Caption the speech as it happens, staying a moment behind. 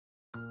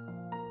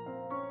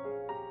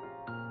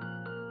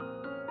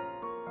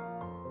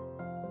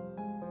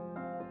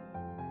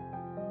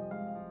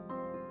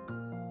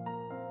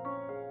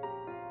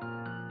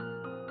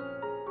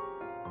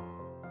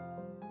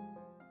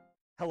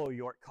Hello,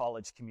 York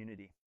College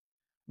community.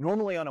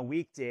 Normally on a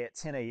weekday at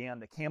 10 a.m.,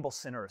 the Campbell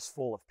Center is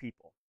full of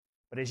people.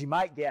 But as you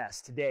might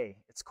guess, today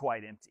it's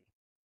quite empty.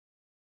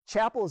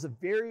 Chapel is a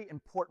very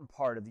important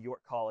part of the York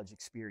College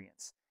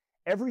experience.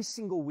 Every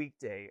single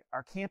weekday,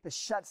 our campus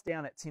shuts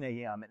down at 10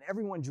 a.m. and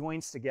everyone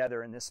joins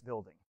together in this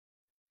building.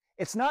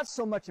 It's not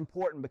so much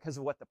important because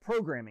of what the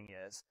programming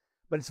is,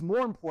 but it's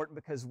more important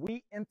because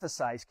we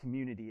emphasize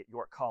community at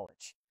York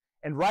College.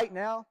 And right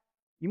now,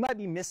 you might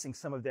be missing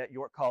some of that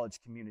York College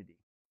community.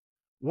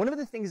 One of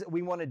the things that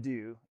we want to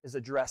do is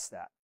address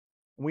that.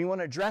 We want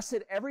to address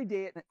it every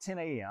day at 10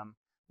 a.m.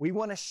 We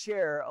want to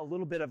share a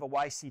little bit of a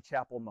YC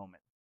Chapel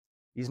moment.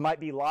 These might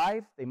be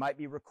live, they might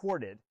be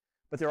recorded,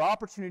 but there are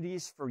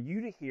opportunities for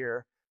you to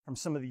hear from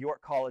some of the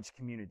York College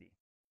community.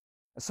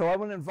 And so I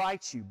want to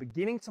invite you,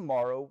 beginning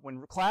tomorrow,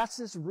 when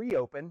classes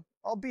reopen,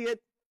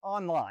 albeit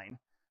online,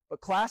 but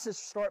classes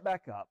start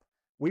back up,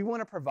 we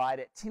want to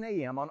provide at 10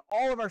 a.m. on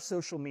all of our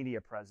social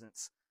media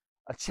presence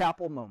a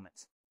chapel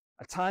moment.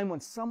 A time when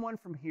someone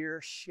from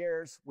here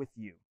shares with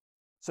you.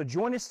 So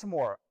join us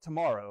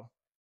tomorrow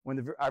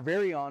when our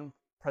very own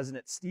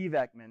President Steve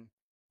Ekman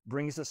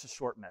brings us a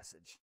short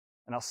message.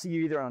 And I'll see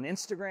you either on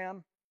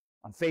Instagram,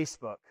 on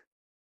Facebook,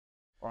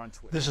 or on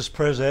Twitter. This is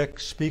Pres Ek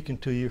speaking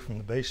to you from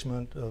the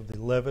basement of the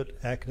Levitt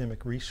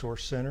Academic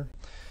Resource Center.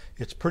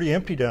 It's pretty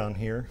empty down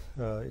here.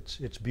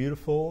 It's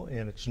beautiful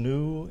and it's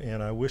new,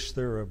 and I wish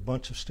there were a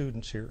bunch of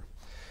students here.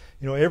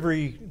 You know,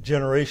 every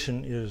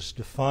generation is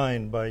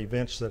defined by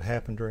events that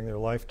happened during their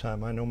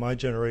lifetime. I know my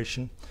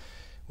generation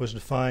was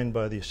defined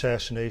by the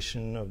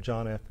assassination of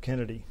John F.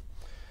 Kennedy.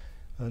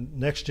 The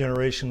next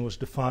generation was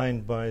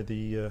defined by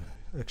the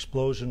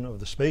explosion of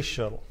the space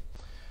shuttle.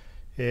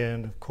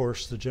 And of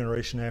course, the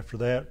generation after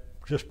that,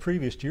 just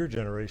previous to your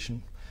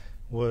generation,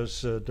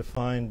 was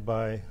defined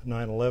by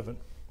 9/11.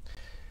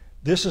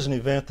 This is an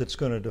event that's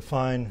going to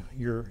define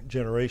your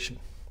generation.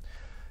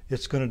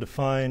 It's going to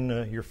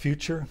define your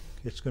future.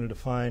 It's going to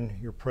define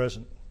your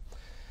present.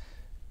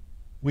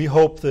 We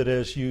hope that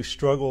as you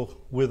struggle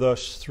with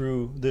us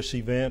through this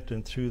event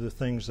and through the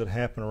things that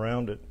happen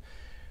around it,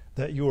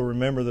 that you will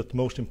remember that the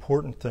most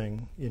important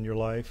thing in your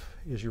life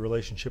is your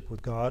relationship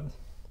with God,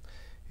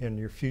 and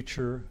your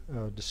future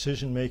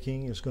decision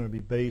making is going to be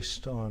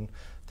based on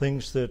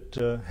things that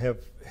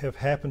have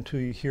happened to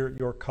you here at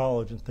York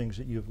College and things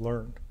that you've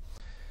learned.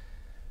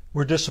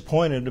 We're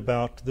disappointed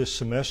about this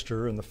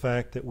semester and the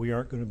fact that we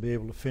aren't going to be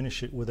able to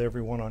finish it with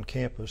everyone on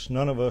campus.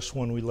 None of us,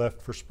 when we left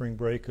for spring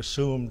break,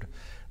 assumed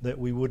that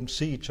we wouldn't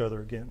see each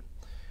other again.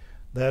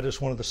 That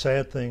is one of the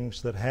sad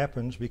things that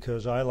happens,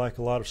 because I, like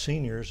a lot of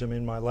seniors, am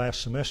in my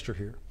last semester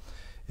here.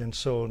 And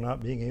so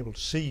not being able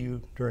to see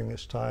you during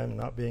this time,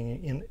 not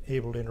being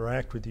able to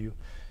interact with you,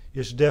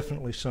 is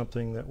definitely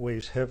something that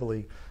weighs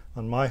heavily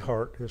on my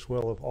heart, as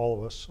well as all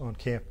of us on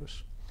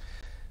campus.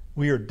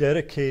 We are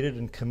dedicated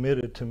and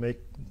committed to make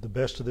the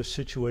best of this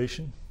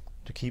situation,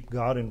 to keep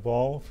God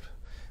involved.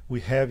 We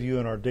have you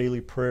in our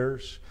daily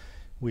prayers.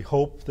 We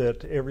hope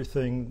that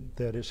everything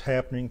that is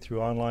happening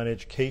through online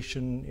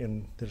education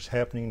and that is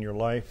happening in your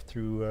life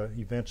through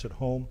events at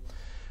home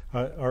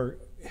are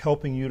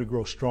helping you to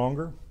grow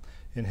stronger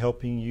and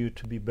helping you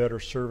to be better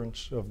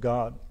servants of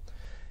God.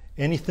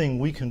 Anything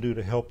we can do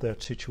to help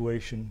that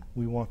situation,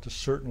 we want to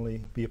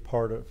certainly be a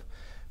part of.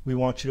 We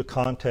want you to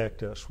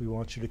contact us. We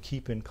want you to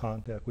keep in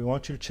contact. We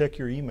want you to check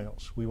your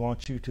emails. We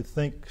want you to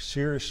think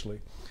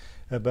seriously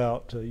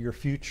about your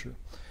future.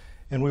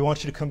 And we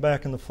want you to come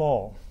back in the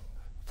fall.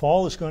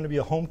 Fall is going to be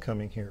a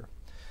homecoming here.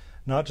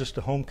 Not just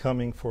a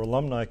homecoming for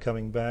alumni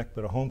coming back,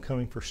 but a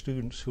homecoming for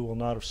students who will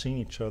not have seen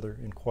each other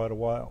in quite a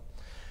while.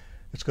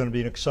 It's going to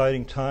be an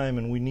exciting time,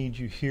 and we need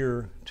you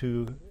here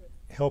to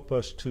help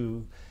us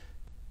to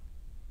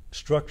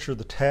structure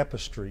the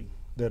tapestry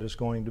that is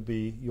going to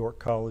be York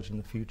College in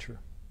the future.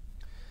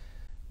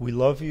 We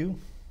love you.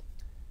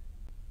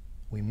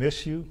 We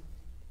miss you.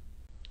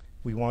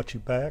 We want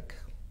you back.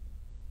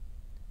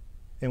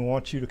 And we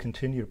want you to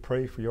continue to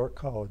pray for York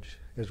College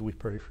as we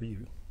pray for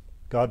you.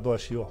 God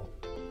bless you all.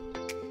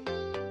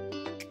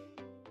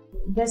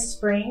 This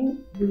spring,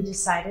 we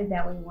decided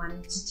that we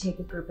wanted to take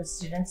a group of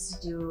students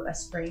to do a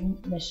spring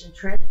mission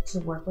trip to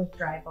work with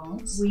Dry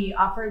Bones. We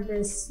offered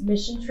this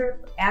mission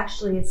trip,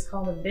 actually it's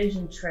called a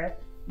vision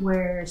trip,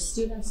 where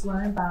students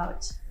learn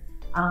about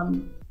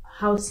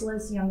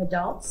houseless young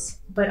adults,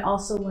 but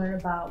also learn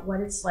about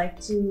what it's like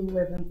to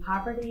live in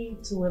poverty,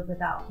 to live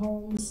without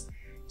homes,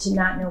 to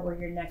not know where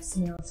your next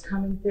meal is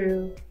coming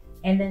through,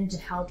 and then to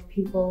help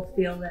people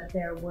feel that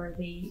they're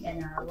worthy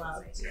and are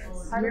loved.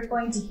 You're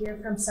going to hear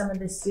from some of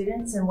the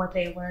students and what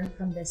they learned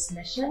from this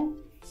mission,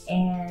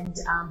 and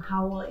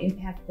how it will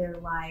impact their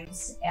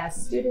lives as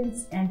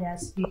students and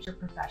as future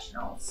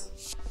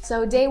professionals.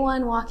 So day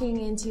one, walking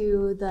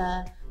into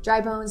the Dry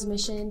Bones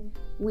mission,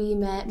 we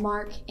met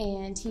Mark,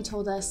 and he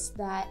told us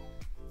that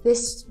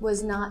this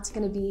was not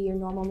going to be your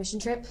normal mission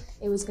trip.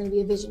 It was going to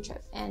be a vision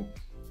trip, and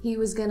he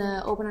was going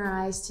to open our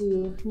eyes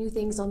to new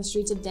things on the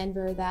streets of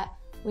Denver that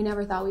we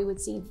never thought we would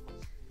see.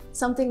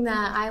 Something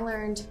that I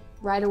learned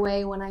right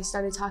away when I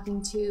started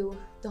talking to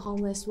the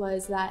homeless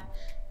was that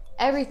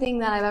everything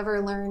that I've ever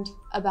learned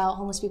about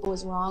homeless people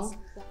was wrong.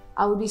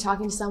 I would be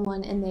talking to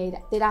someone and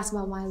they'd ask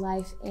about my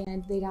life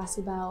and they'd ask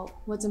about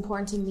what's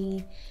important to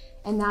me.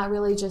 And that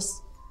really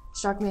just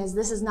struck me as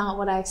this is not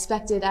what I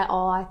expected at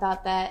all. I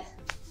thought that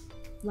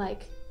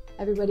like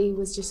everybody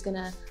was just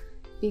gonna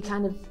be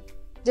kind of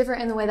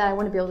different in the way that I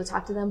wouldn't be able to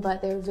talk to them,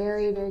 but they were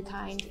very, very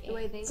kind.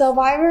 So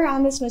while we were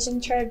on this mission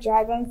trip,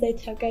 Dry Bones, they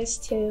took us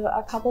to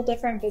a couple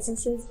different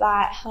businesses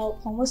that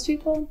help homeless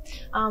people.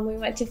 We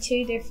went to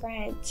 2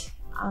 different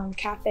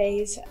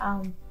cafes,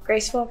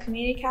 Graceful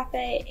Community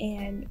Cafe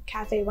and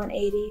Cafe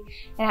 180.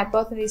 And at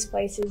both of these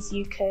places,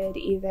 you could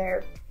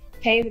either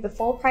pay the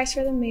full price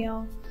for the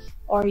meal,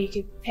 or you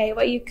could pay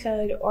what you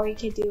could, or you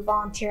could do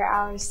volunteer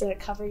hours to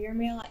cover your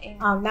meal.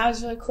 And that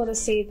was really cool to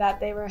see that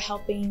they were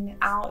helping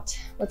out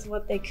with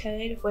what they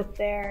could with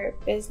their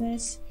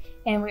business.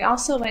 And we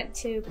also went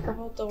to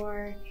Purple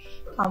Door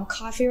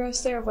Coffee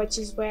Roaster, which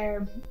is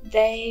where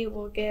they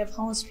will give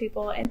homeless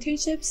people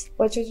internships,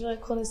 which was really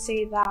cool to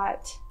see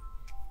that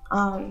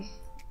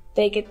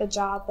they get the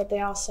job, but they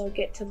also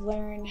get to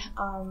learn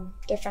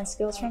different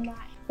skills from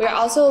that. We were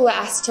also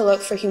asked to look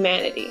for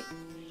humanity.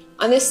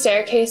 On the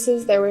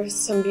staircases, there was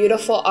some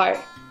beautiful art.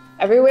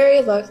 Everywhere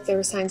we looked, there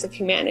were signs of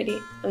humanity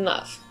and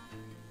love.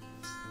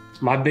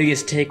 My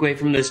biggest takeaway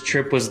from this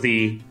trip was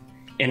the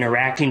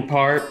interacting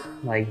part.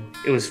 Like,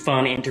 it was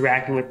fun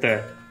interacting with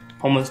the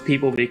homeless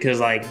people because,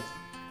 like,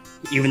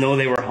 even though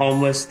they were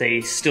homeless,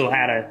 they still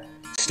had a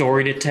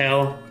story to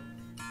tell.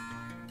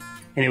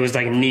 And it was,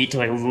 like, neat to,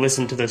 like,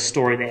 listen to the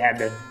story they had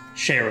to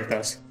share with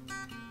us.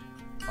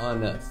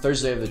 On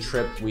Thursday of the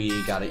trip,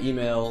 we got an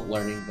email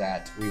learning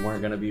that we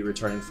weren't going to be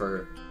returning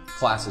for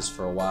classes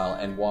for a while.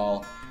 And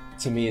while,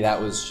 to me, that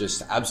was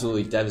just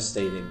absolutely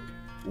devastating,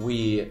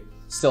 we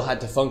still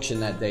had to function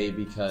that day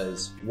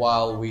because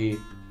while we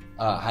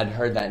had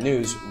heard that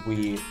news,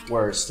 we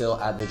were still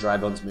at the Dry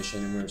Bones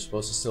mission and we were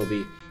supposed to still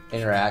be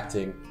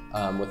interacting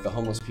with the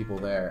homeless people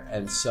there.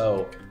 And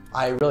so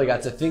I really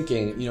got to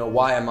thinking, you know,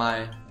 why am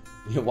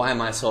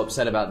I so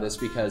upset about this?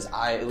 Because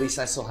at least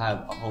I still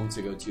have a home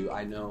to go to.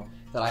 I know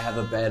that I have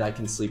a bed I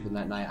can sleep in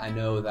that night. I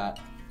know that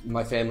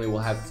my family will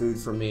have food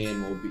for me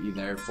and will be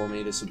there for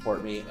me to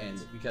support me.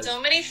 And because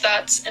so many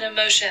thoughts and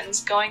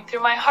emotions going through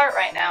my heart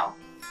right now.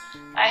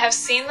 I have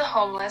seen the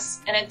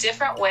homeless in a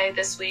different way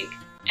this week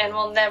and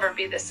will never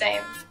be the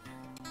same.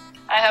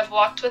 I have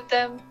walked with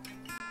them,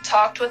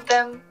 talked with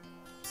them,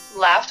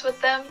 laughed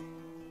with them,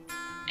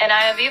 and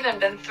I have even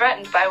been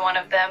threatened by one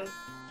of them.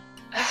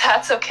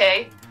 That's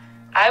okay.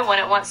 I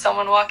wouldn't want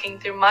someone walking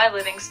through my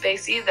living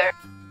space either.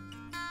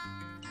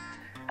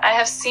 I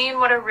have seen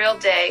what a real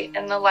day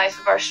in the life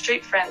of our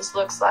street friends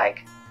looks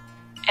like,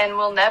 and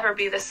will never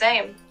be the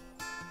same.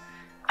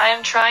 I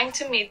am trying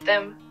to meet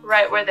them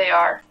right where they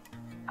are.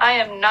 I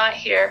am not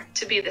here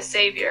to be the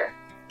savior,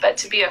 but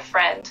to be a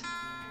friend.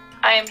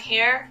 I am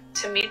here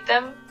to meet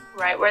them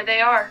right where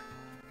they are,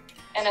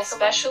 and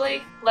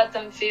especially let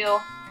them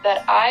feel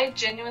that I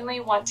genuinely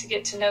want to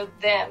get to know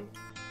them,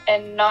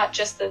 and not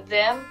just the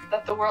them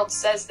that the world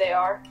says they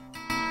are.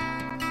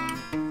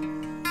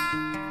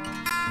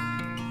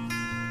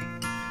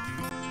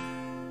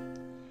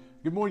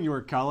 Good morning,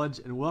 York College,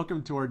 and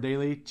welcome to our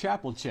daily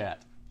chapel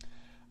chat.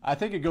 I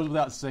think it goes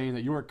without saying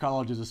that York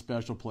College is a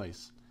special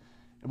place.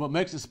 And what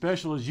makes it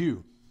special is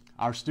you,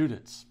 our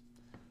students.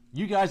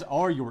 You guys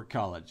are York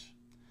College.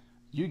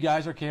 You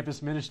guys are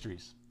campus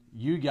ministries.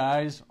 You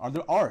guys are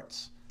the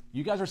arts.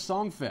 You guys are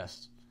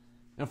Songfest.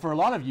 And for a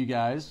lot of you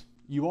guys,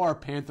 you are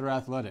Panther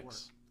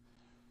Athletics.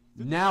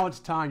 Now it's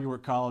time,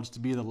 York College,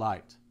 to be the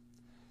light.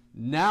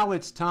 Now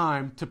it's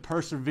time to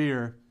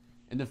persevere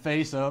in the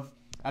face of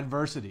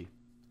adversity.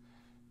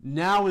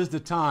 Now is the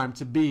time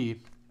to be,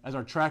 as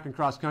our track and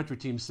cross country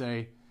teams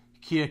say,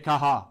 kia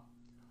kaha,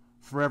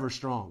 forever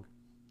strong.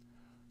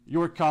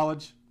 York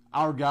College,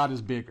 our God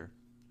is bigger.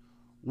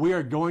 We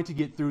are going to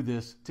get through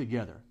this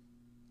together.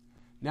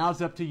 Now it's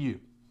up to you.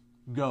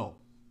 Go.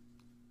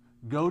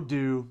 Go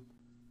do.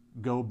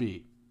 Go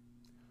be.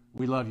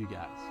 We love you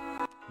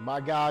guys.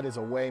 My God is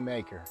a way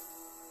maker.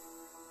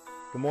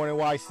 Good morning,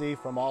 YC,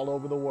 from all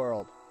over the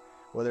world.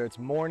 Whether it's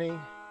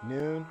morning,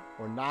 noon,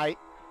 or night,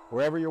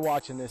 wherever you're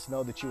watching this,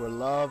 know that you are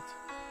loved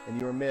and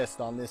you are missed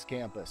on this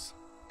campus.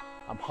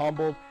 I'm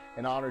humbled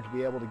and honored to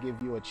be able to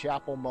give you a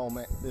chapel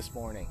moment this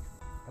morning.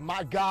 And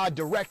my God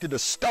directed a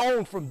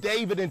stone from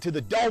David into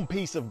the dome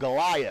piece of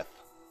Goliath.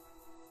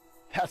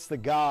 That's the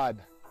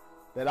God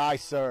that I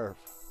serve.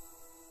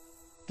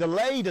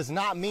 Delay does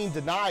not mean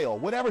denial.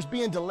 Whatever's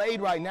being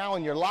delayed right now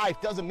in your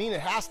life doesn't mean it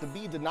has to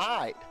be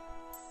denied.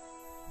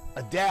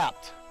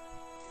 Adapt.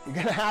 You're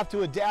going to have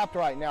to adapt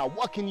right now.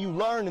 What can you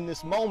learn in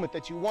this moment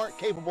that you weren't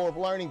capable of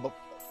learning before?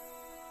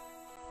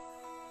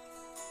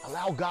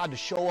 Allow God to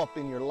show up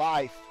in your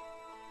life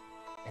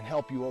and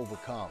help you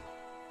overcome.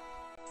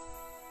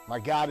 My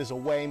God is a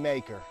way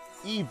maker,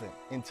 even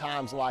in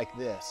times like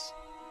this.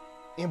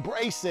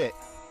 Embrace it,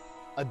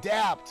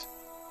 adapt,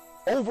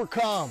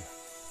 overcome,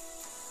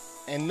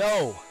 and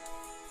know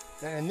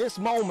that in this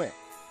moment,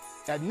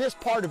 that in this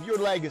part of your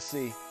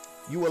legacy,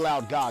 you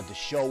allowed God to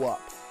show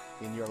up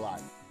in your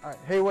life. All right.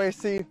 Hey,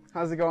 YC,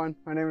 how's it going?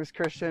 My name is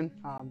Christian.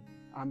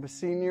 I'm a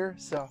senior,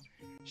 so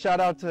shout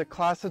out to the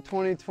class of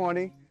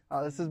 2020.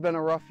 This has been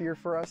a rough year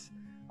for us,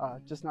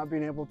 just not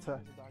being able to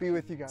be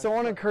with you guys. So I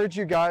want to encourage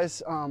you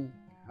guys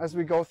as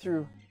we go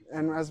through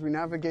and as we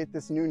navigate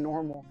this new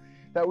normal,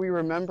 that we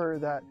remember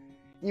that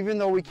even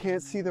though we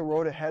can't see the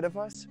road ahead of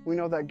us, we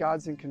know that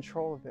God's in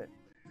control of it.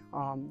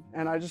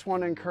 And I just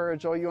want to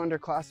encourage all you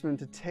underclassmen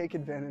to take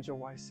advantage of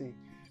YC.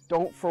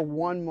 Don't for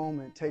one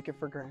moment take it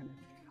for granted.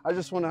 I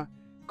just want to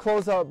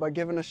close out by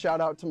giving a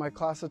shout out to my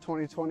class of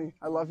 2020.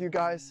 I love you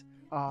guys.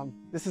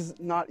 This is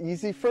not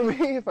easy for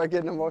me. If I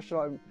get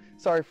emotional, I'm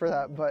sorry for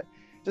that, but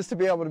just to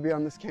be able to be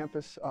on this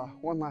campus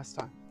one last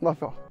time.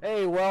 Love y'all.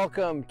 Hey,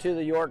 welcome to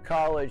the York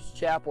College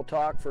Chapel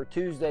Talk for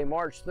Tuesday,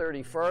 March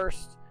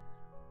 31st.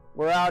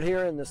 We're out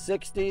here in the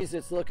 60s.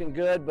 It's looking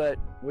good, but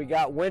we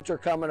got winter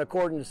coming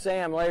according to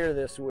Sam later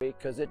this week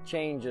because it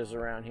changes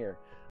around here.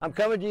 I'm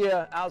coming to you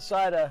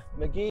outside of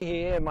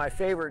McGehee in my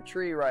favorite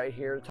tree right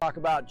here to talk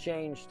about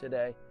change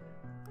today.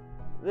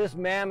 This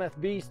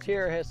mammoth beast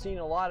here has seen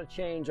a lot of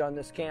change on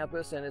this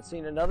campus, and it's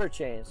seen another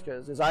change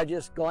because as I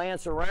just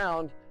glance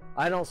around,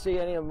 I don't see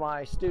any of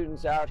my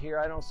students out here.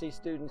 I don't see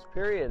students,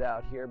 period,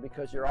 out here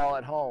because you're all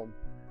at home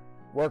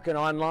working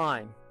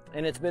online,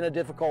 and it's been a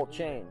difficult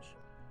change.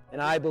 And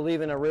I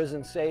believe in a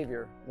risen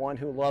Savior, one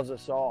who loves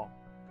us all.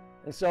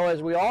 And so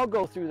as we all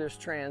go through this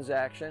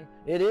transaction,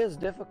 it is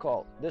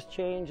difficult. This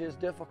change is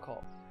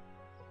difficult.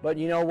 But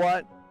you know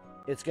what?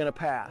 It's going to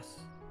pass.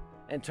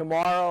 And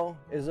tomorrow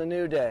is a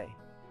new day.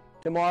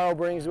 Tomorrow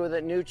brings with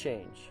it new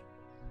change.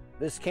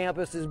 This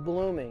campus is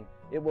blooming.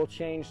 It will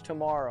change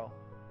tomorrow.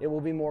 It will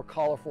be more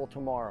colorful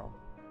tomorrow.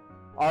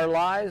 Our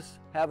lives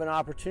have an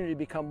opportunity to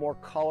become more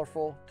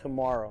colorful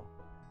tomorrow.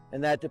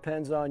 And that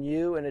depends on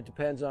you, and it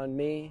depends on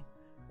me.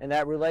 And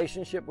that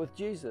relationship with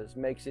Jesus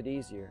makes it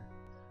easier.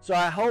 So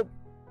I hope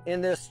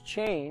in this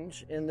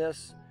change, in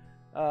this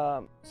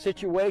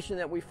situation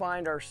that we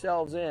find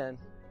ourselves in,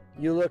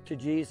 you look to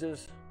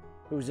Jesus,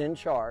 who's in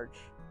charge,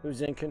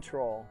 who's in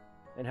control,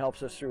 and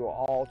helps us through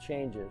all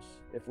changes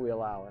if we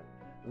allow it.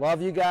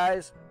 Love you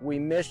guys. We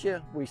miss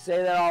you. We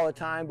say that all the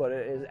time, but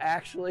it is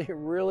actually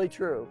really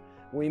true.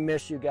 We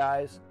miss you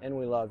guys, and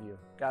we love you.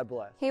 God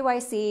bless. Hey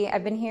YC,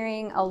 I've been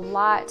hearing a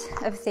lot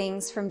of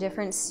things from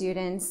different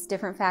students,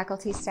 different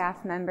faculty,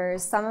 staff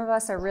members. Some of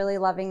us are really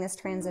loving this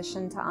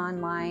transition to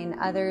online,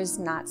 others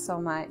not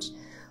so much.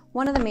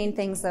 One of the main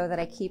things though that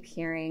I keep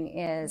hearing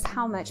is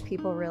how much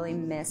people really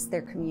miss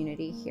their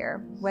community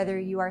here. Whether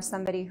you are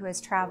somebody who has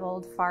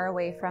traveled far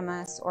away from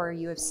us or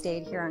you have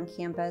stayed here on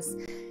campus,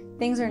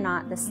 things are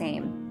not the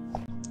same.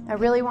 I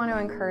really want to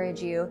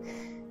encourage you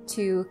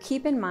to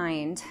keep in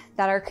mind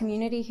that our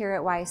community here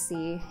at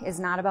YC is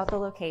not about the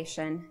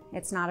location,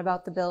 it's not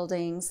about the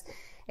buildings,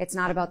 it's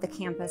not about the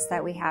campus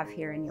that we have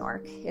here in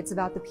York. It's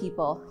about the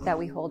people that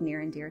we hold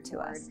near and dear to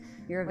us.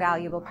 You're a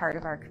valuable part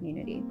of our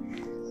community.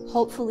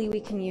 Hopefully we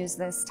can use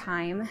this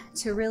time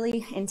to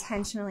really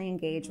intentionally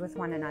engage with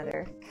one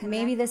another.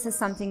 Maybe this is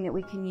something that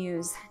we can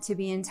use to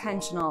be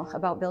intentional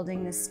about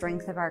building the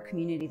strength of our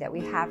community that we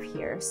have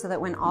here, so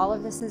that when all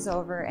of this is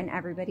over and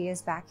everybody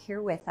is back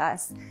here with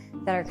us,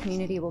 that our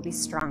community will be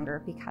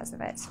stronger because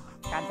of it.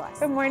 God bless.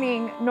 Good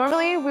morning.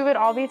 Normally we would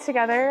all be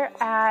together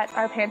at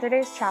our Panther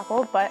Days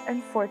Chapel, but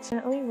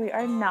unfortunately we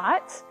are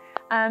not.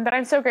 But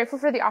I'm so grateful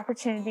for the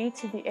opportunity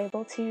to be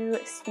able to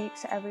speak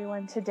to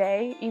everyone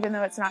today, even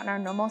though it's not in our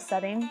normal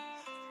setting.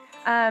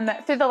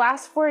 Through the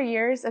last 4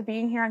 years of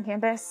being here on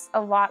campus,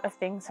 a lot of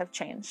things have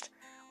changed.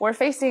 We're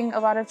facing a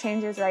lot of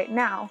changes right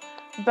now,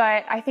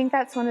 but I think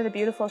that's one of the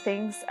beautiful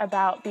things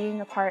about being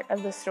a part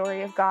of the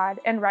story of God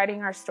and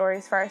writing our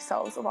stories for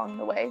ourselves along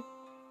the way.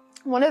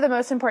 One of the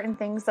most important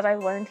things that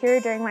I've learned here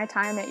during my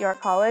time at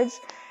York College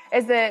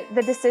is that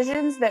the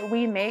decisions that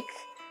we make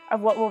of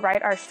what will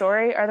write our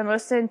story are the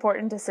most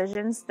important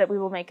decisions that we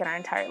will make in our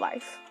entire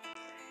life.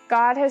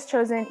 God has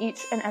chosen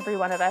each and every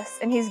one of us,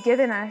 and He's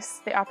given us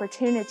the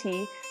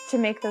opportunity to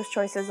make those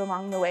choices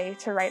along the way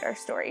to write our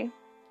story.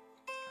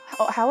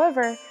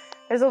 However,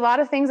 there's a lot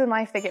of things in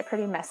life that get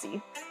pretty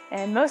messy,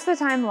 and most of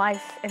the time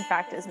life, in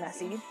fact, is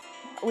messy.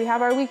 We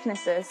have our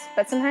weaknesses,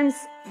 but sometimes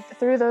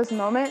through those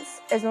moments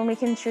is when we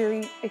can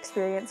truly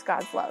experience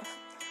God's love.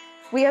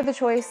 We have the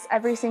choice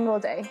every single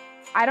day.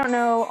 I don't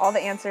know all the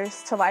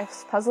answers to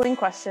life's puzzling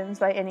questions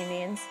by any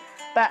means,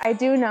 but I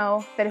do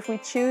know that if we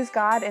choose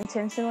God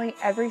intentionally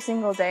every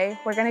single day,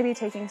 we're going to be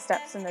taking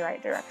steps in the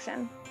right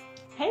direction.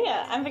 Hey,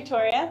 I'm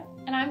Victoria.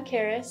 And I'm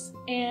Karis.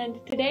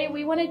 And today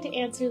we wanted to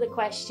answer the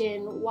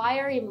question, why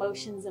are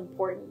emotions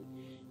important?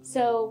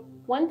 So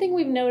one thing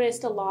we've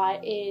noticed a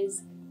lot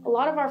is a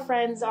lot of our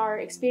friends are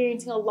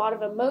experiencing a lot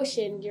of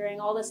emotion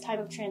during all this time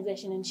of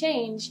transition and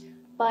change,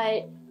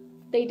 but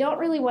they don't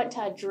really want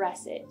to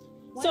address it.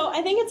 So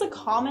I think it's a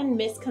common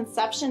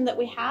misconception that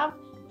we have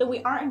that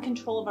we aren't in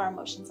control of our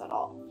emotions at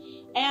all.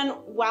 And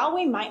while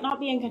we might not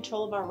be in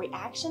control of our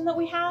reaction that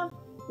we have,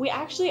 we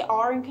actually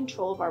are in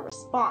control of our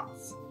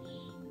response.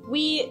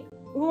 When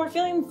we're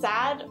feeling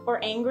sad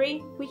or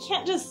angry, we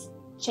can't just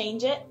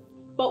change it,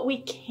 but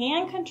we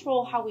can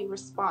control how we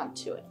respond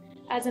to it.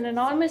 As an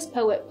anonymous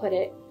poet put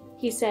it,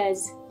 he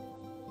says,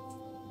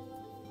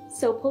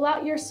 "So pull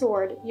out your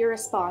sword, your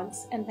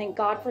response, and thank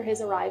God for his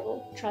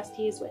arrival. Trust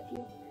he is with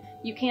you.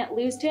 You can't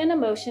lose to an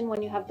emotion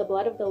when you have the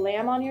blood of the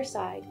Lamb on your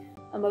side.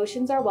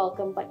 Emotions are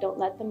welcome, but don't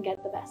let them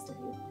get the best of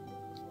you."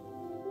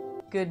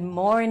 Good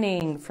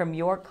morning from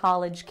York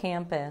College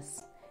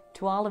campus.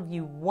 To all of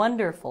you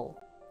wonderful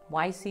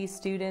YC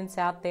students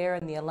out there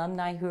and the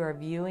alumni who are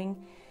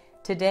viewing,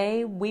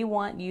 today we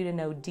want you to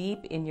know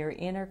deep in your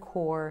inner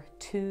core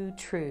 2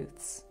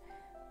 truths.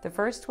 The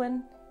first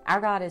one, our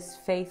God is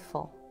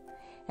faithful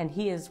and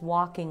he is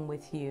walking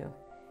with you.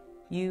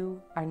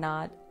 You are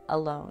not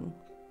alone.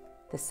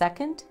 The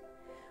second,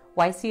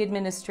 YC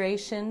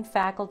administration,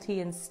 faculty,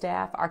 and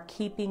staff are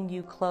keeping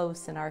you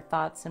close in our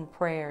thoughts and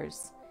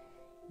prayers.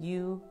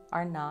 You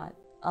are not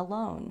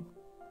alone.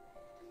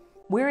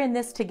 We're in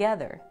this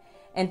together,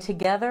 and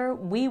together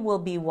we will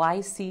be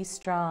YC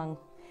strong,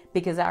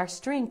 because our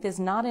strength is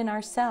not in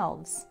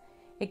ourselves.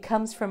 It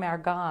comes from our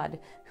God,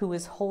 who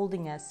is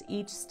holding us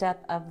each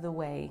step of the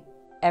way,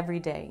 every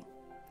day.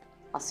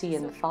 I'll see you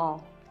in the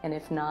fall, and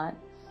if not,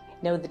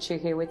 know that you're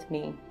here with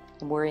me,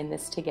 and we're in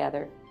this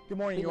together. Good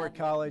morning, York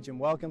College, and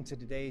welcome to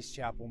today's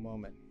Chapel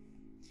Moment.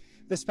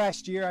 This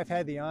past year, I've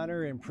had the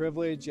honor and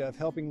privilege of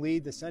helping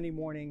lead the Sunday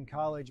morning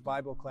college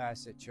Bible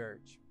class at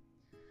church.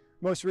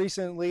 Most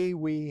recently,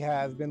 we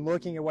have been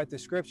looking at what the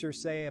scriptures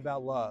say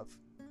about love.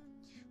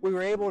 We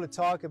were able to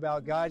talk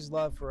about God's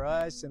love for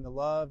us and the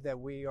love that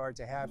we are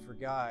to have for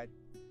God.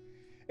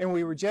 And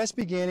we were just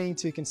beginning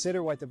to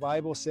consider what the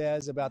Bible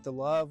says about the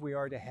love we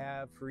are to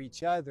have for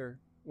each other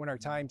when our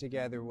time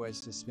together was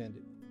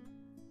suspended.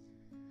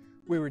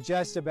 We were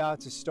just about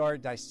to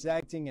start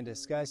dissecting and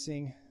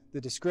discussing the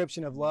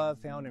description of love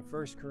found in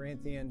 1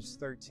 Corinthians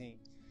 13.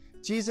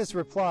 Jesus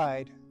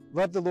replied,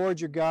 "Love the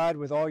Lord your God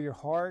with all your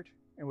heart,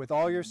 and with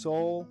all your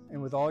soul,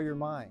 and with all your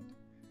mind.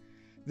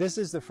 This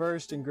is the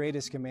first and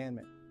greatest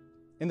commandment.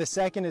 And the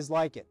second is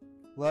like it,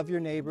 love your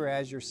neighbor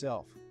as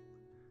yourself.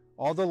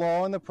 All the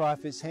law and the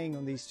prophets hang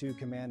on these 2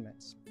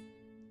 commandments."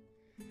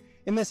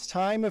 In this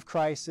time of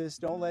crisis,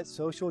 don't let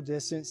social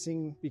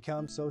distancing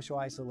become social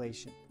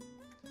isolation.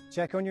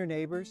 Check on your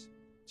neighbors,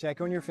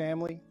 check on your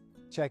family,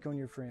 check on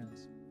your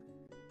friends.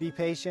 Be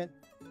patient,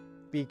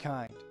 be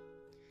kind.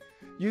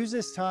 Use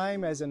this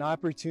time as an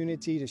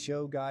opportunity to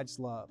show God's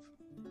love.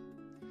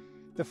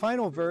 The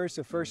final verse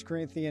of 1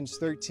 Corinthians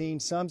 13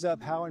 sums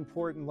up how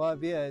important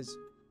love is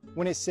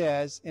when it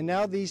says, "And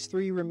now these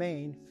 3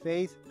 remain,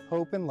 faith,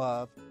 hope, and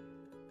love,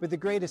 but the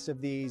greatest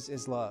of these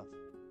is love."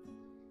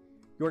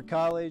 York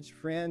College,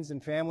 friends,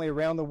 and family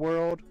around the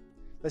world,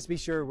 let's be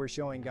sure we're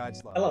showing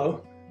God's love.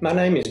 Hello, my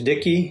name is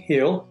Dickie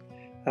Hill.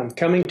 I'm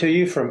coming to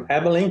you from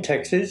Abilene,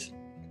 Texas.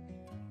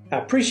 I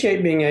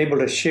appreciate being able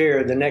to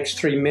share the next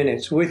 3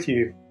 minutes with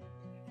you.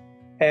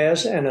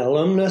 As an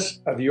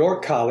alumnus of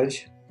York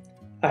College,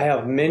 I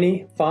have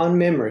many fond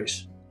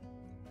memories.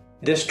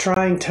 This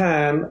trying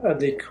time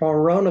of the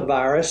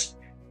coronavirus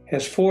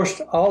has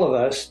forced all of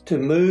us to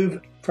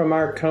move from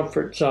our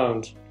comfort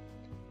zones.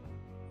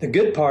 The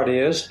good part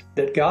is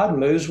that God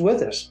moves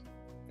with us.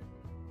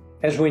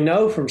 As we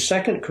know from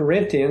 2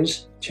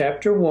 Corinthians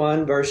chapter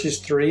 1, verses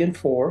 3 and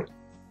 4,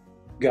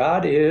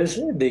 God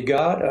is the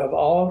God of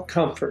all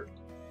comfort.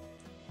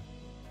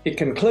 It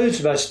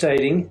concludes by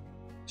stating,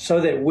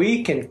 "So that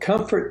we can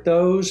comfort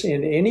those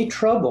in any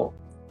trouble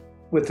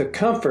with the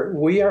comfort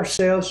we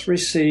ourselves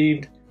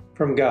received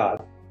from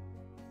God."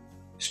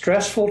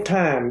 Stressful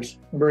times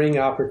bring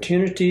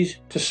opportunities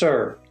to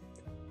serve.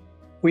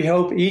 We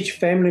hope each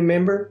family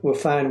member will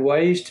find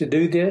ways to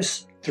do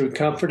this through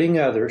comforting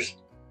others.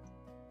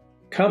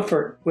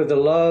 Comfort with the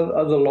love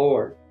of the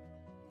Lord.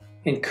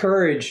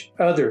 Encourage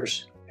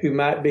others who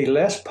might be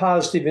less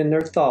positive in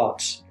their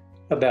thoughts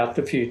about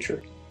the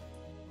future.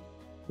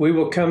 We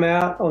will come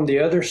out on the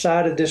other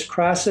side of this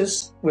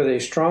crisis with a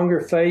stronger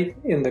faith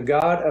in the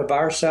God of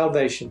our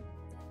salvation,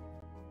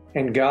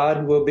 and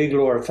God will be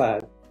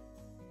glorified.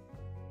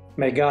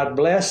 May God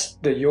bless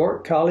the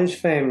York College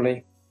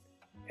family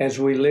as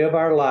we live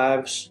our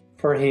lives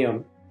for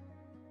Him.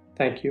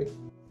 Thank you.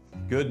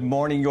 Good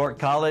morning, York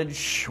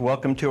College.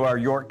 Welcome to our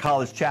York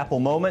College Chapel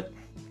Moment.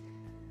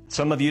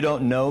 Some of you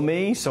don't know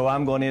me, so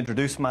I'm going to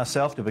introduce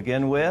myself to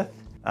begin with.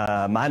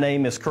 My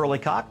name is Curly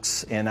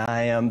Cox, and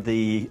I am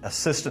the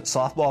assistant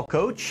softball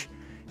coach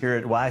here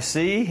at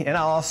YC, and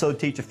I also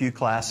teach a few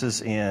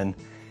classes in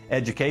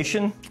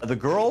education. The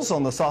girls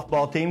on the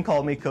softball team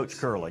call me Coach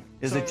Curly.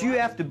 Is that you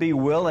have to be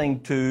willing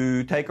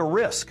to take a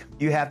risk.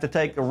 You have to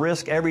take a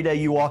risk every day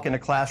you walk in a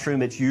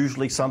classroom. It's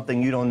usually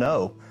something you don't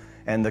know,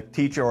 and the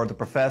teacher or the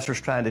professor's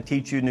trying to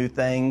teach you new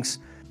things.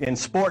 In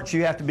sports,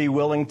 you have to be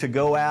willing to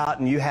go out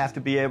and you have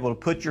to be able to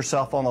put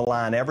yourself on the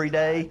line every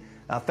day.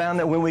 I found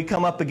that when we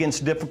come up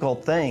against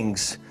difficult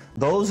things,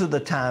 those are the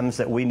times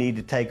that we need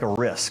to take a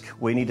risk.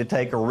 We need to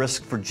take a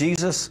risk for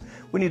Jesus.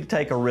 We need to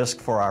take a risk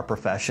for our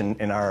profession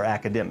and our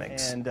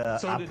academics. And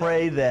I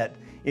pray that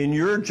in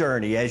your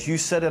journey, as you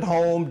sit at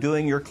home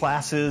doing your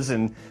classes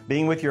and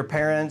being with your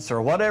parents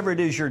or whatever it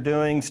is you're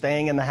doing,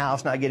 staying in the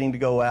house, not getting to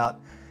go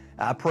out,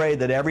 I pray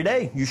that every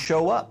day you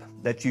show up,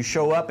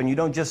 and you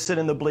don't just sit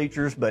in the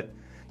bleachers, but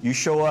you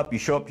show up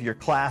to your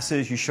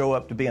classes, you show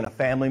up to being a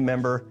family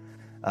member,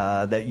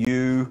 that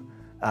you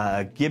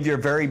give your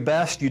very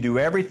best, you do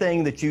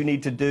everything that you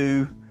need to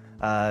do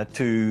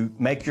to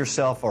make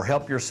yourself or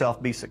help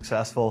yourself be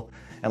successful.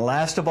 And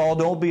last of all,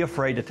 don't be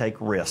afraid to take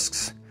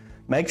risks.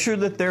 Make sure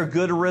that they're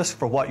good risks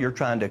for what you're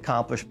trying to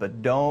accomplish,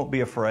 but don't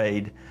be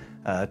afraid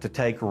to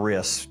take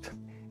risks.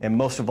 And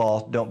most of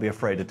all, don't be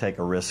afraid to take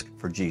a risk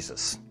for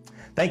Jesus.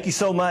 Thank you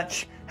so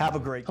much. Have a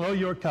great day. Hello,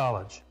 York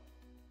College.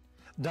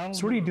 Donald,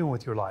 so what are you doing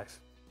with your life?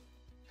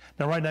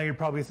 Now, right now, you're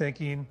probably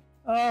thinking,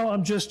 oh,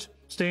 I'm just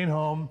staying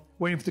home,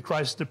 waiting for the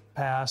crisis to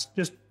pass,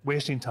 just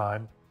wasting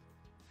time.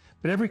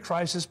 But every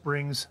crisis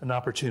brings an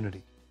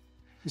opportunity.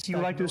 You see,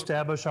 we like to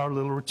establish our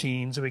little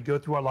routines, and we go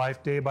through our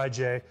life day by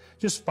day,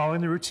 just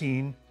following the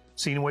routine,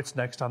 seeing what's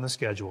next on the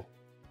schedule.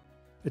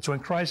 It's when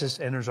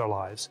crisis enters our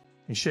lives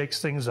and shakes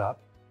things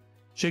up,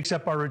 shakes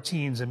up our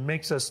routines, and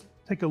makes us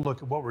take a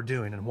look at what we're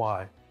doing and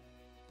why.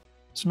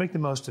 So make the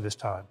most of this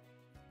time.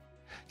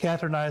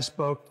 Catherine and I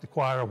spoke to the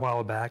choir a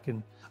while back,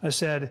 and I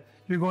said,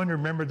 you're going to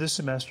remember this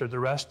semester the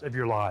rest of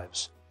your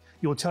lives.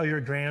 You will tell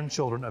your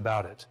grandchildren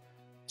about it.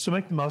 So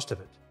make the most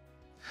of it.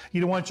 You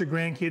don't want your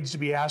grandkids to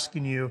be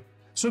asking you,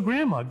 so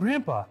Grandma,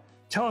 Grandpa,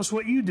 tell us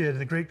what you did in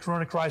the great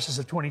corona crisis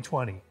of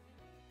 2020.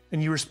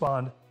 And you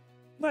respond,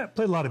 I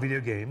played a lot of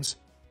video games,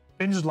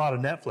 binged a lot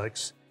of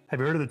Netflix. Have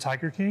you heard of the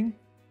Tiger King?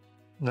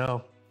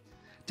 No.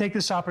 Take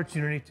this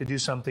opportunity to do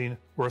something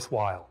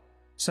worthwhile,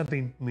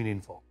 something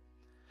meaningful.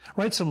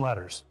 Write some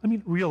letters,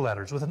 real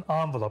letters with an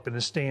envelope and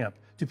a stamp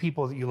to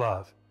people that you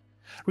love.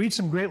 Read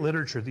some great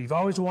literature that you've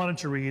always wanted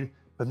to read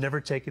but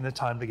never taken the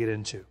time to get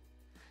into.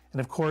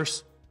 And of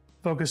course,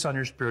 focus on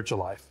your spiritual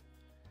life.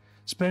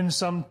 Spend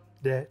some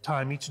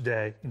time each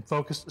day in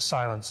focused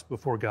silence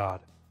before God.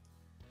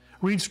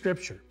 Read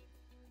Scripture,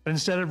 but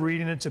instead of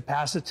reading it to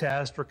pass a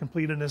test or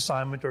complete an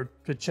assignment or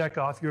to check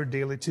off your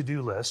daily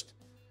to-do list,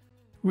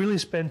 really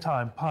spend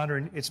time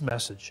pondering its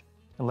message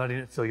and letting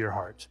it fill your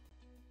heart.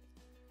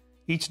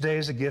 Each day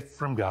is a gift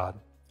from God.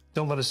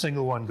 Don't let a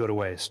single one go to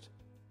waste.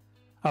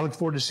 I look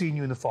forward to seeing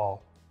you in the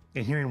fall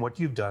and hearing what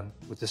you've done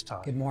with this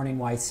time. Good morning,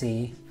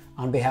 YC.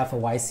 On behalf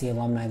of YC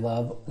Alumni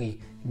Love, we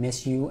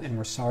miss you and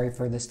we're sorry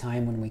for this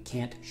time when we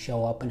can't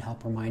show up and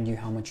help remind you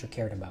how much you're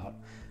cared about.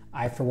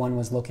 I, for one,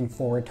 was looking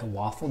forward to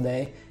Waffle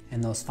Day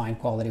and those fine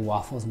quality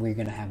waffles we're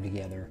going to have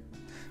together.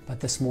 But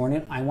this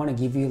morning, I want to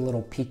give you a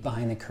little peek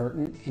behind the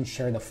curtain and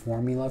share the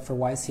formula for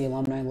YC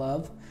Alumni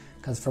Love,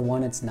 because for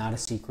one, it's not a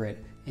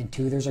secret, and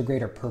two, there's a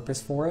greater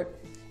purpose for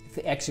it. If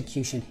the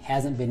execution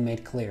hasn't been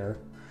made clear,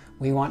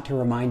 we want to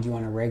remind you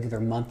on a regular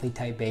monthly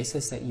type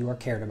basis that you are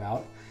cared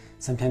about.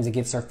 Sometimes the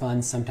gifts are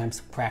fun,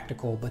 sometimes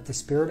practical, but the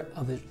spirit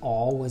of it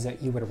all was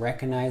that you would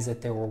recognize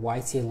that there were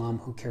YC alum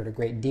who cared a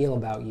great deal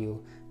about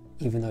you,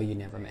 even though you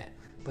never met.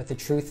 But the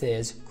truth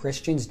is,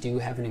 Christians do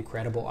have an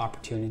incredible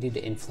opportunity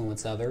to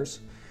influence others.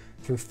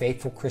 Through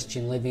faithful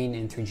Christian living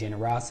and through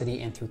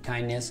generosity and through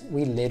kindness,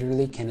 we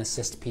literally can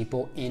assist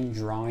people in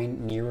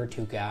drawing nearer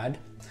to God.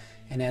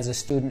 And as a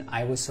student,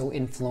 I was so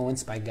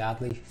influenced by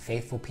godly,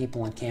 faithful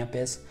people on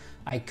campus,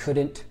 I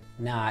couldn't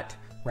not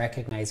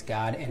recognize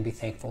God and be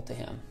thankful to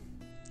Him.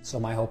 So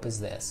my hope is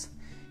this.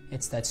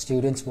 It's that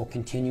students will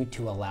continue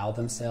to allow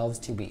themselves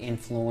to be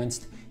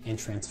influenced and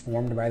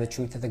transformed by the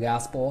truth of the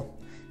gospel.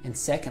 And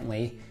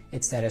secondly,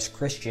 it's that as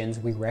Christians,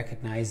 we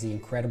recognize the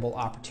incredible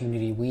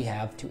opportunity we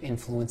have to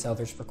influence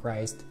others for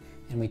Christ,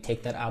 and we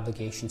take that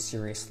obligation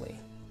seriously.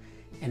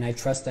 And I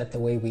trust that the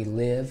way we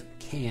live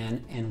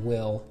can and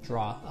will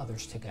draw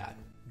others to God.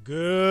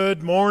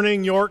 Good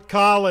morning, York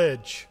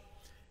College.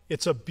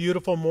 It's a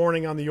beautiful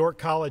morning on the York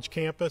College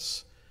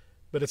campus,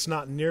 but it's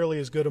not nearly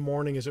as good a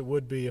morning as it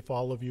would be if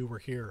all of you were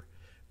here.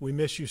 We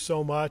miss you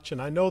so much,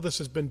 and I know this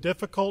has been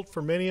difficult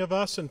for many of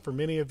us and for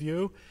many of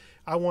you.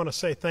 I want to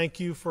say thank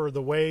you for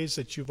the ways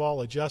that you've all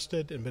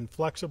adjusted and been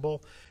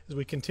flexible as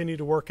we continue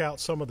to work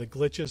out some of the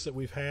glitches that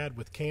we've had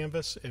with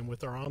Canvas and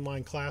with our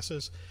online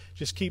classes.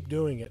 Just keep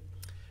doing it.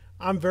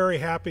 I'm very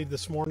happy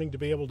this morning to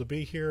be able to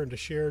be here and to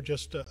share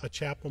just a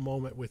chapel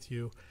moment with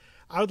you.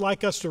 I would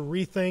like us to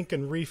rethink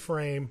and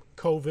reframe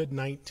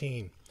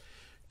COVID-19.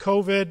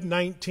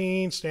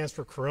 COVID-19 stands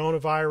for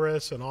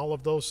coronavirus and all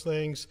of those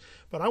things,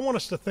 but I want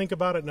us to think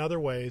about it in other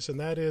ways, and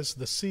that is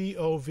the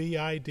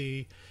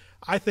COVID.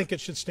 I think it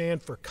should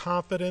stand for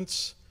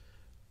confidence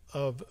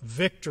of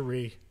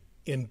victory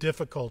in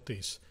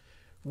difficulties.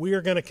 We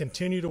are going to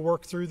continue to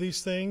work through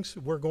these things.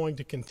 We're going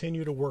to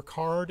continue to work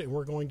hard, and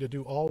we're going to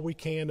do all we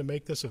can to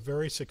make this a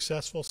very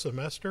successful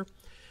semester.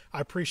 I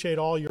appreciate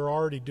all you're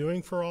already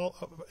doing for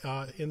all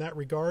in that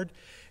regard.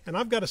 And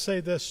I've got to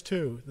say this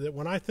too, that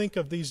when I think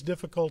of these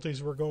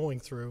difficulties we're going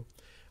through,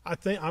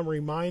 I'm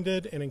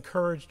reminded and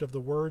encouraged of the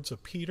words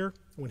of Peter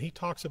when he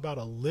talks about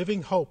a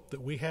living hope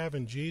that we have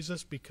in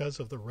Jesus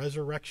because of the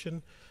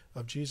resurrection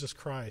of Jesus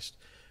Christ.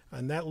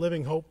 And that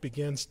living hope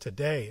begins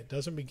today. It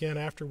doesn't begin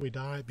after we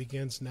die. It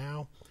begins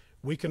now.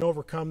 We can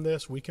overcome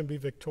this. We can be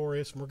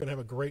victorious, and we're going to have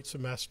a great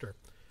semester.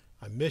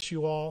 I miss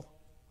you all.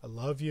 I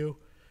love you.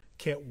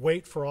 Can't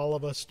wait for all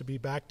of us to be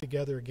back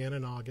together again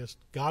in August.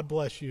 God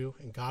bless you,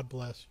 and God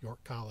bless York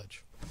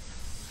College.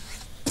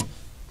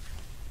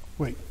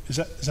 Wait, is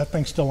that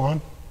thing still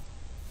on?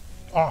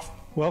 Off.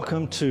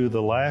 Welcome to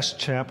the last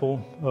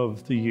chapel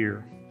of the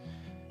year.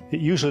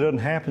 It usually doesn't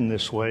happen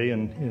this way,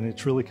 and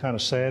it's really kind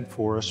of sad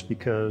for us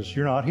because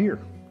you're not here.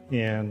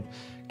 And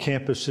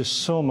campus is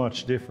so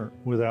much different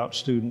without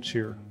students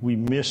here. We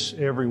miss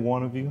every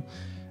one of you.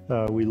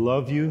 We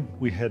love you.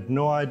 We had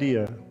no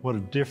idea what a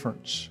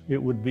difference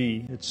it would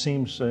be. It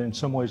seems in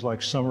some ways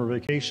like summer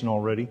vacation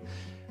already,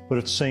 but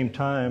at the same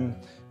time,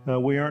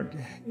 we aren't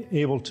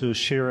able to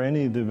share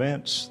any of the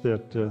events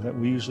that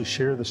we usually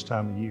share this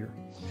time of year.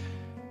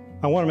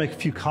 I want to make a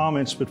few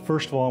comments, but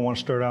first of all, I want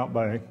to start out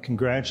by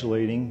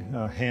congratulating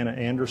Hannah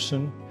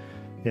Anderson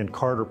and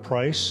Carter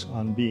Price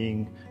on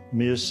being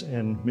Ms.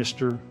 and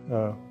Mr.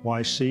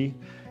 YC.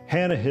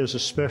 Hannah has a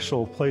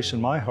special place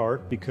in my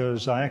heart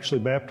because I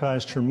actually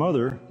baptized her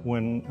mother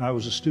when I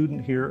was a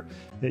student here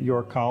at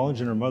York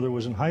College and her mother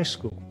was in high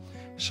school.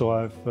 So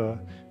I've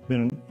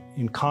been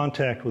in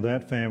contact with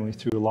that family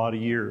through a lot of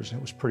years.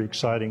 It was pretty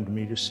exciting to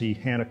me to see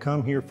Hannah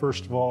come here,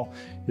 first of all,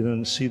 and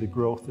then to see the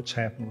growth that's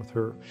happened with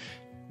her.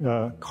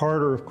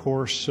 Carter, of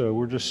course,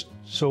 we're just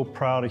so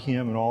proud of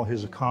him and all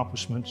his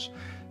accomplishments,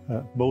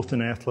 both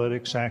in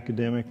athletics,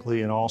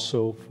 academically, and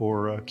also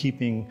for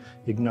keeping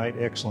Ignite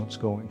Excellence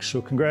going.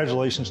 So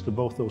congratulations to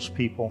both those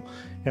people.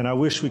 And I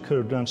wish we could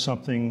have done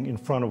something in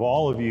front of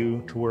all of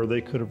you to where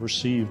they could have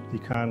received the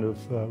kind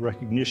of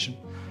recognition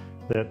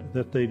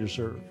that they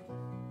deserve.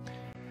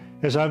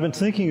 As I've been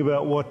thinking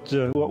about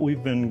what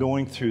we've been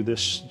going through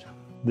this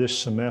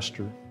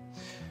semester,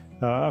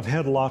 I've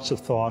had lots of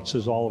thoughts,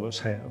 as all of us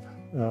have.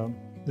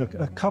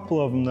 A couple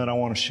of them that I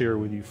want to share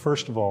with you.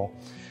 First of all,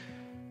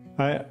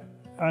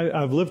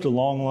 I've lived a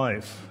long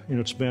life, and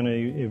it's been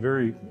a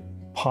very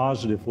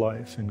positive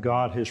life, and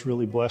God has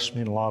really blessed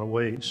me in a lot of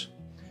ways.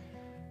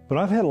 But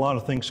I've had a lot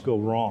of things go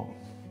wrong.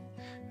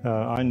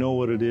 I know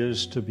what it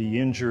is to be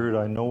injured.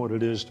 I know what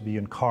it is to be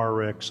in car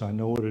wrecks. I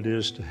know what it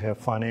is to have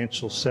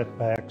financial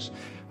setbacks.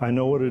 I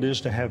know what it is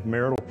to have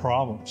marital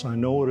problems. I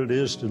know what it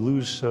is to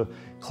lose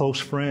close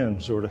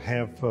friends or to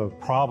have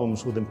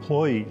problems with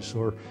employees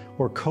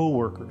or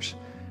coworkers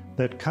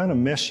that kind of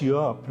mess you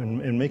up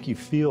and make you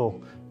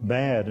feel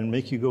bad and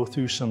make you go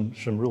through some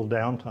real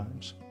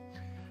downtimes.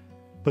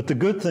 But the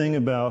good thing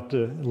about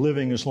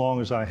living as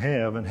long as I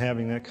have and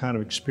having that kind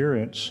of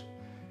experience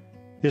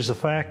is the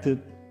fact that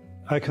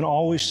I can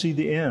always see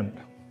the end.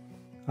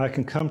 I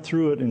can come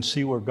through it and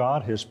see where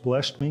God has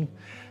blessed me.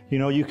 You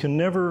know, you can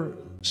never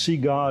see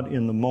God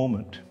in the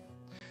moment,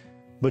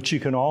 but you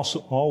can also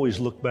always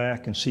look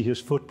back and see His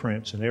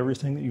footprints in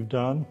everything that you've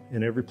done,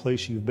 in every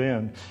place you've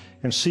been,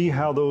 and see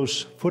how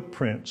those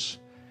footprints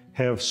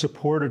have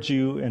supported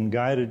you and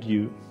guided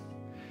you.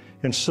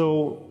 And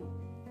so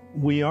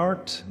we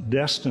aren't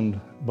destined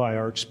by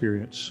our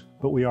experience,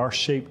 but we are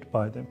shaped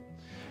by them.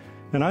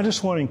 And I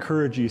just want to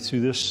encourage you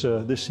through this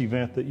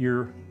event that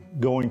you're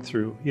going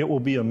through. It will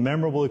be a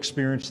memorable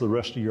experience the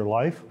rest of your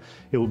life.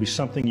 It will be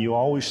something you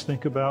always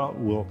think about.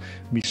 It will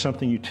be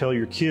something you tell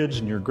your kids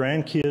and your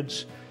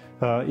grandkids.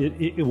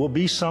 It will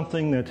be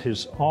something that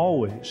has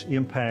always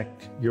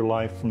impacted your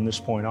life from this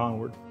point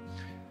onward.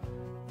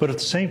 But at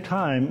the same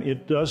time,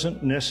 it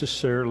doesn't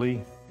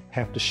necessarily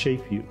have to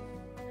shape you.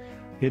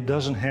 It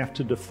doesn't have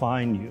to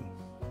define you.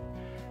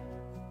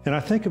 And I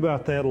think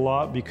about that a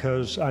lot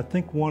because I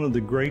think one of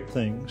the great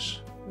things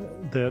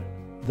that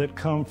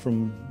come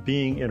from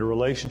being in a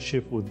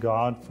relationship with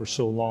God for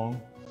so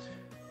long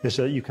is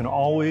that you can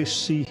always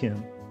see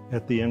Him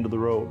at the end of the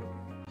road.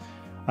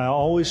 I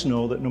always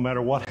know that no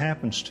matter what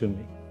happens to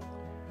me,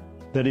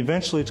 that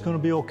eventually it's going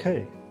to be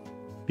okay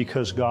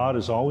because God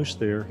is always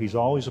there. He's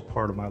always a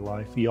part of my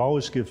life. He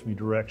always gives me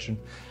direction.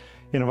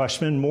 And if I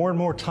spend more and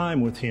more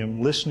time with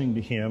Him, listening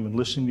to Him and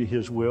listening to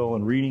His will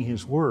and reading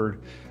His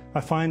Word, I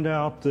find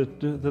out that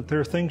there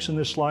are things in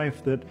this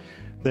life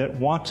that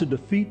want to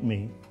defeat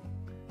me,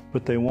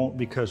 but they won't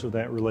because of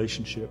that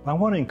relationship. I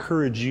want to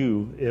encourage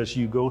you as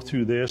you go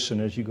through this and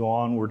as you go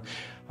onward.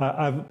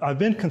 I've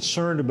been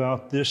concerned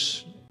about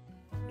this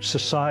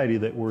society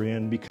that we're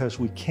in because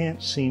we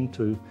can't seem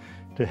to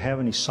have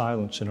any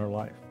silence in our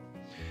life.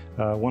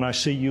 When I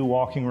see you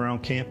walking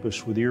around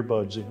campus with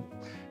earbuds in,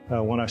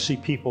 when I see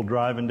people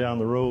driving down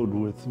the road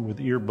with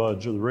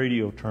earbuds or the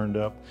radio turned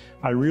up,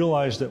 I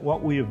realize that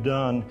what we have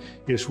done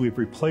is we've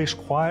replaced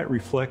quiet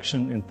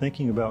reflection and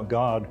thinking about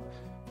God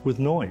with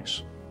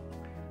noise.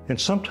 And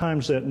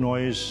sometimes that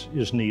noise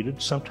is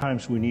needed.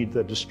 Sometimes we need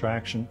that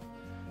distraction.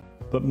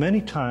 But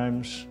many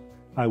times,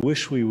 I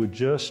wish we would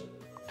just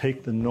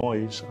take the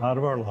noise out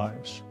of our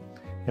lives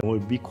and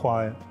we'd be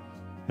quiet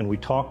and we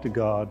talk to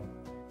God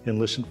and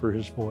listen for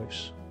His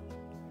voice.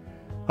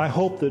 I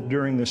hope that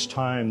during this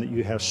time that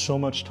you have so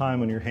much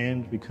time on your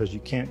hands because you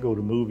can't go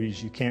to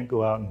movies, you can't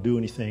go out and do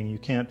anything, you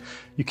can't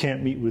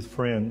meet with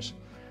friends,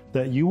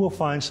 that you will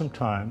find some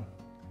time,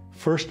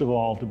 first of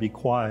all, to be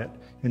quiet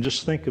and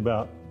just think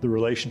about the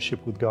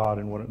relationship with God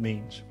and what it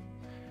means.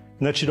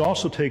 And that you'd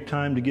also take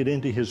time to get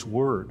into His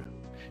Word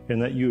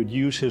and that you would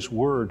use His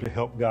Word to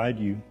help guide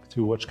you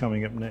through what's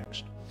coming up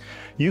next.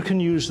 You can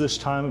use this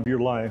time of your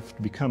life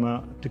to come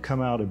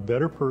out a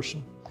better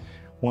person,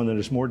 one that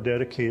is more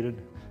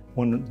dedicated,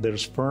 one that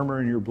is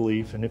firmer in your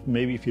belief, and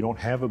maybe if you don't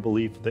have a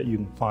belief, that you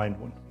can find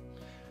one.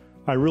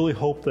 I really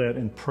hope that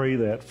and pray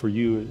that for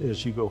you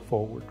as you go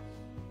forward.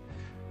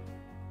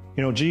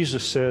 You know,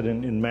 Jesus said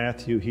in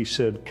Matthew, He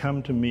said,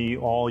 "Come to me,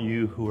 all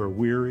you who are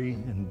weary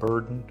and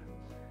burdened,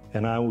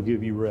 and I will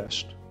give you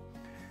rest."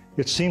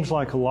 It seems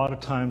like a lot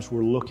of times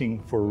we're looking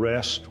for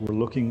rest, we're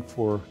looking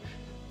for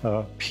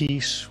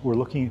peace, we're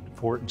looking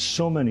for it in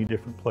so many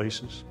different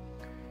places.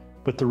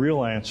 But the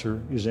real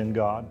answer is in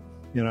God.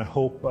 And I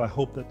hope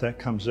that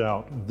comes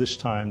out of this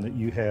time that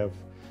you have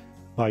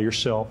by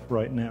yourself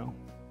right now.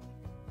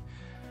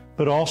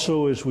 But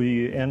also, as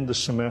we end the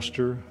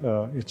semester,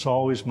 it's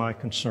always my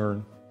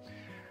concern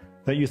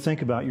that you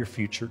think about your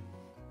future.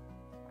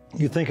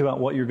 You think about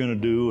what you're going to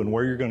do and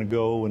where you're going to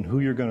go and who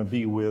you're going to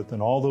be with,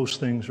 and all those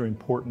things are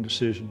important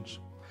decisions.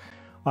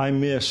 I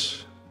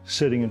miss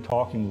sitting and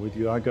talking with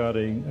you. I got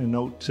a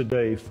note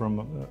today from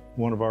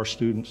one of our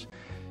students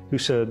who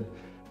said,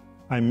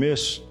 "I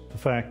miss the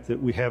fact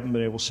that we haven't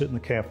been able to sit in the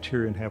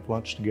cafeteria and have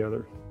lunch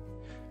together,"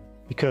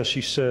 because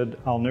she said,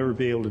 "I'll never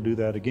be able to do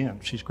that again."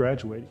 She's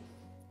graduating.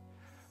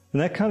 And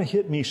that kind of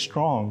hit me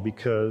strong,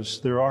 because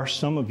there are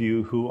some of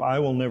you who I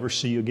will never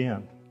see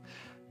again.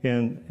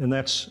 And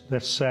that's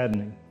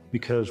saddening,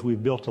 because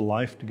we've built a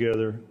life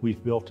together,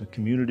 we've built a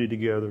community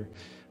together,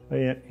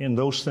 and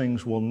those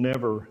things will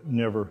never,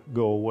 never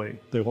go away.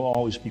 They will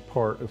always be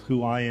part of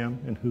who I am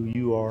and who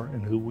you are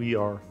and who we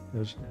are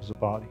as a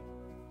body.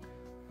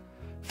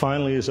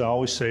 Finally, as I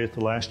always say at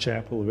the last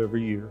chapel of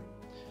every year,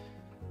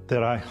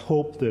 that I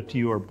hope that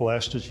you are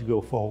blessed as you go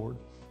forward.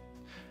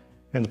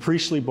 And the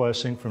priestly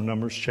blessing from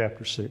Numbers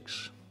chapter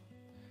 6.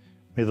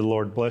 May the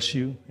Lord bless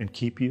you and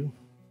keep you.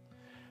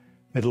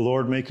 May the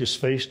Lord make His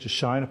face to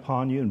shine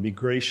upon you and be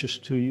gracious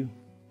to you.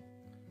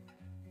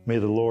 May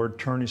the Lord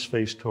turn His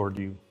face toward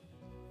you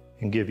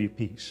and give you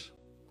peace.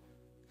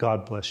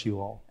 God bless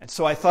you all. And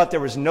so I thought there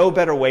was no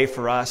better way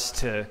for us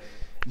to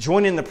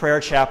join in the prayer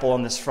chapel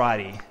on this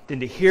Friday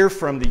than to hear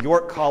from the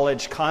York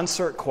College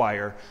Concert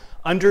Choir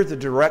under the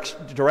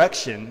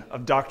direction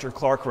of Dr.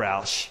 Clark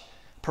Roush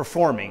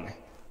performing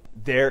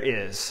 "There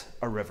Is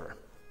a River."